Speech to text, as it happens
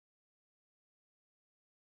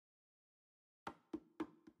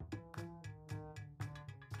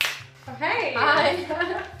Oh, hey. Hi.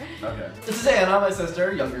 Okay. This is Anna, my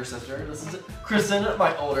sister, younger sister. This is Kristin,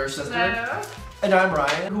 my older sister. Hello. And I'm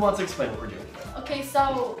Ryan. Who wants to explain what we're doing today? Okay,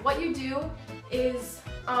 so what you do is,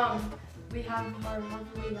 we have our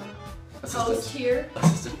lovely host here.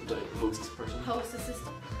 Assistant, the host person. Host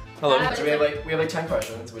assistant. Hello. So we have like 10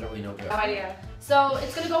 questions. We don't really know No idea. So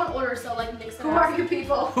it's gonna go in order. So like Nick's Who gonna. are you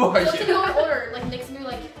people? Who are So it's you? gonna go in order. Like Nick's gonna be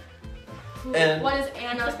like, And- what is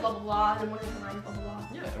Anna's blah blah blah, and what is mine blah blah blah.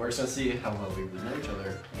 Yeah, and we're just gonna see how well we really know each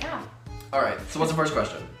other. Yeah. Alright, so what's the first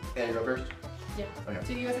question? Anna, you go first? Yeah. Okay.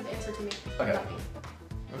 So you guys have to answer to me. Okay. Not me.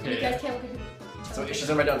 And you Okay. guys can't look at each other. So she's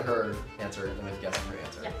gonna write down her answer and then we have to guess her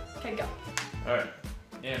answer. Yeah. Okay, go. Alright.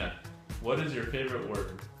 Anna, what is your favorite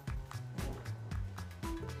word?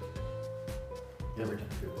 You ever done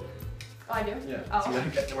a good one? Oh, I do? Yeah. Oh. So you gotta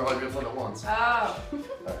get to 100 at once. Oh.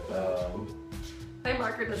 Alright, My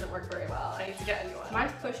marker doesn't work very well. I need to get a new one.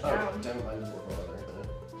 Mine's pushed oh, down. damn it, mine just worked well there.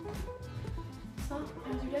 So,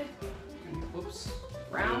 how's your day? Whoops.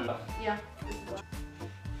 Round? Yeah.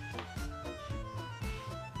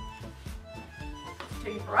 It's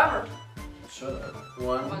taking forever. Shut up.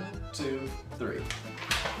 One, 2, 3.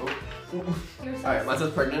 Oh. Yours says- Alright, mine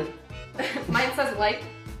says pregnant. Mine says like.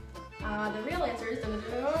 The real answer is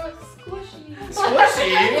squishy. Squishy?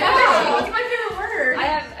 Yeah, what's my favorite word?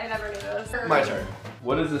 I never knew this. My turn.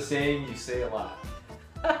 What is a saying you say a lot?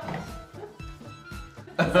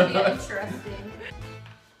 It's gonna be interesting.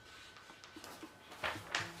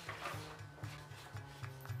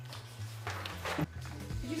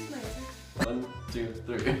 Did you see my answer? 1, 2,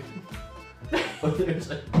 3. What's yours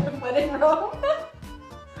say? When in Rome.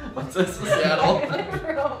 What's this? Seattle. When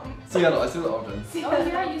in Rome. Seattle, I see the often. Oh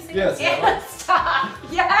yeah, you say Yes. Anna, stop!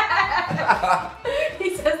 Yeah!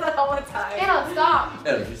 He says that all the time. Anna, stop.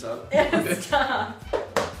 Yeah, you stop. Anna, stop.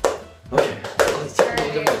 Okay. Let's take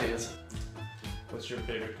a look at these. What's your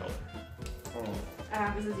favorite color? Oh.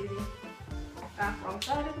 This is easy. Wrong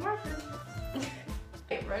side of the marker.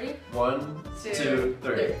 Okay, ready? 1, 2, 2,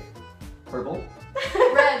 3. Purple.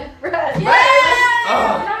 Red. Red. Yeah!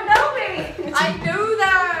 Oh. You don't know me! I knew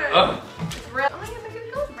that. Oh. It's red. Oh my god,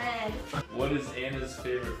 it goes red. What is Anna's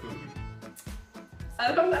favorite food?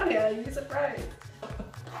 I don't know yet. You'd be surprised.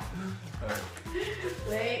 Alright.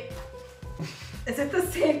 Wait. Is it the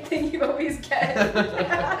same thing you always get?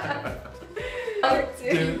 1,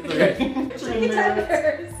 2, 3. Chicken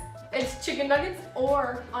tenders. It's chicken nuggets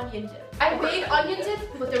or onion dip. I made onion dip,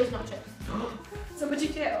 but there was no chips. So what'd you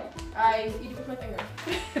do? I eat it with my finger.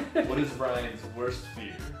 What is Ryan's worst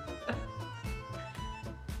fear?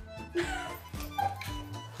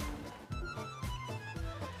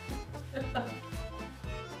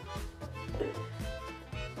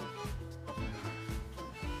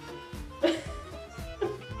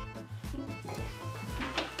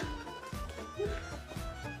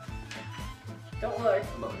 Don't look.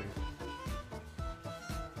 I'm not here.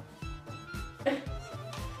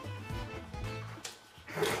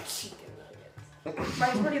 Chicken nuggets.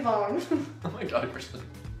 Mine's pretty long. Oh my god, Kristin.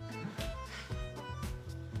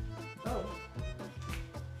 Oh.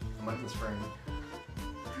 Mine was framed.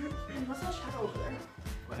 What's that shadow over there?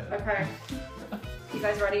 Go ahead. Okay. You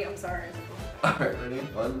guys ready? I'm sorry. Alright, ready?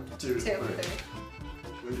 1, 2, 2, 3. 3.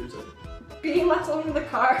 What did you say? Being left alone in the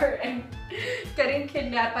car and getting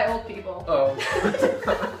kidnapped by old people. Oh.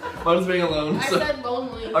 Mine was being alone. I So. said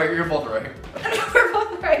lonely. Alright, you're both right. We're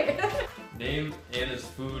both right. Name Anna's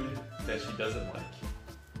food that she doesn't like.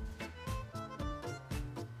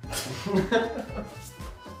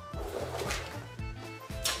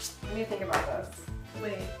 Let me think about this.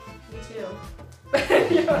 Wait, me too.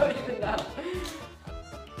 You don't even know.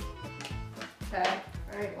 Okay.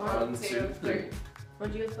 Alright, 1, 2, 3.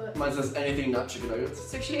 What'd you guys put? Mine says anything not chicken nuggets.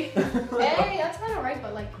 Sushi. Hey, that's kind of right,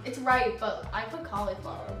 but like, it's right, but I put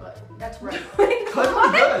cauliflower, but that's right. Cut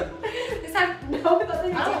was good. This have no nothing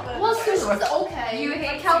to do I don't, with well, sushi's okay. You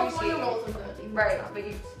hate but California sushi. rolls are good. Right, but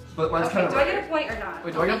you. But mine's Okay, kind of do I get a point or not?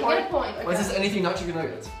 Wait, do I get a You point? get a point. Mine Okay. says anything not chicken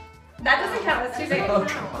nuggets. That doesn't count. That's too big. Oh,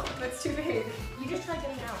 come on. That's too big. You just try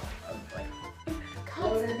getting out of like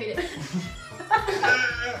constipated.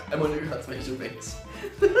 And when your guts makes your face.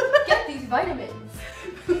 Get these vitamins.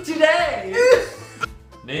 Today.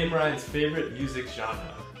 Name Ryan's favorite music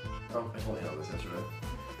genre. Oh, I told you how this yesterday.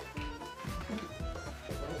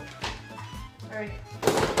 Alright.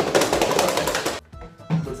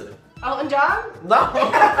 What's it? Elton John? No!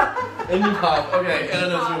 Indie pop. Okay, Anna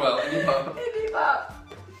knows me well. Indie pop. Indie pop.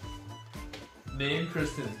 Name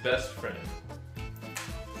Kristin's best friend.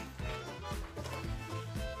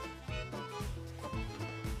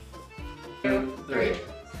 2, 3.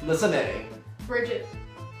 Listen, A. Bridget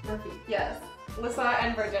Murphy. Yes. Lissa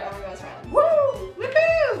and Bridget are my best friends. Woo!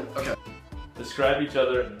 Woohoo! Okay. Describe each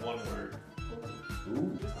other in one word.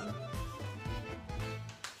 Ooh.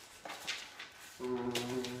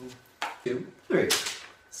 2, 3.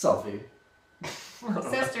 Selfie.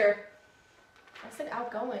 Sister. I said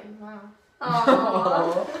outgoing. Wow.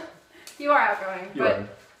 Aww. You are outgoing, You but are.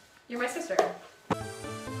 you're my sister.